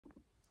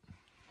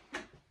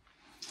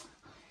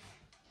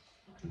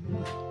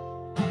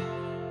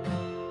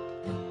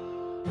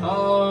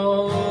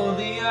all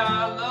the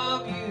I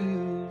love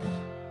yous,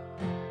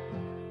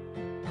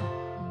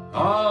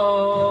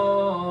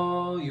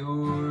 all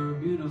your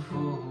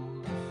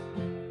beautifuls,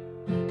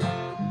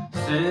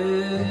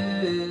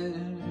 said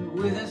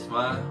with a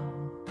smile,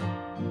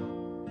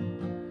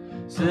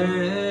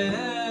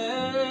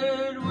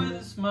 said with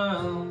a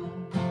smile,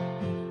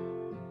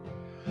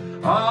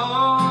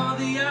 all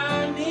the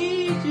I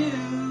need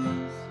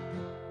yous,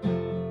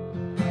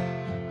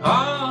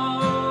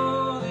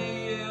 all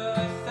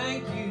the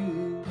thank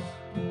yous,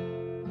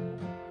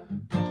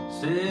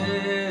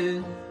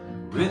 said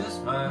with a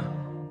smile,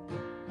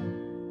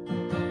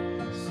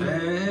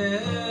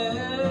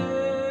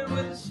 said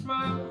with a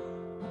smile.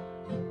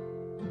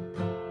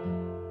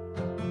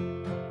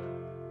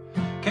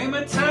 Came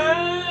a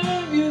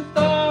time you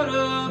thought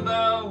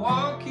about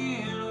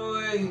walking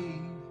away.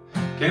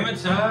 Came a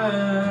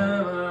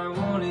time I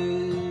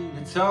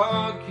wanted to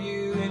talk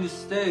you into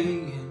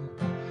staying.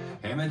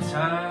 Came a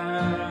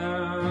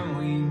time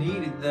we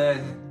needed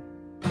that.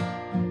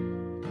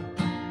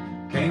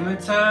 Came a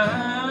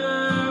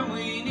time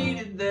we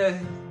needed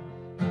that.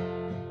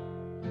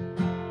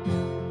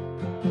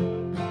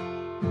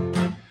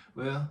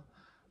 Well,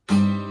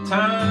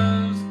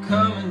 times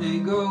come and they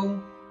go,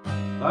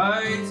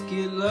 lights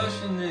get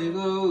lush and they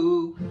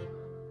glow,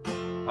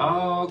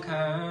 all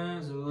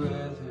kinds of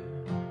weather.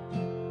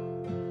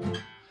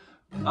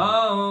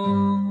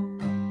 Oh,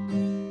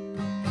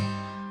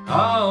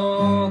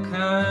 all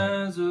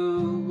kinds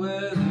of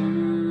weather.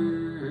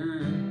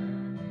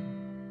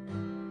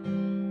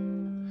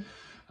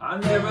 I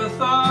never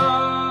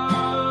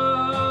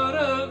thought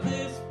of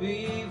this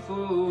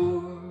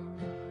before.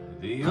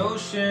 The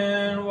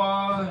ocean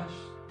washed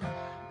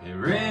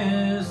and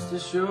rinsed the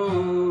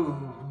shore.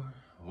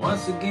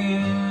 Once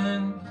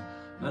again,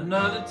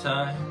 another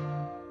time.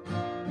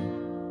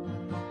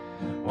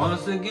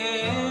 Once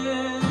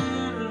again,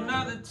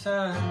 another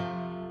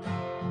time.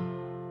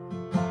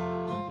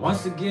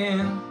 Once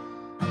again,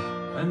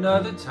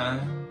 another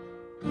time.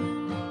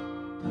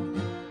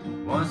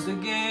 Once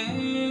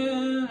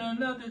again,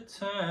 another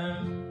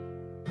time.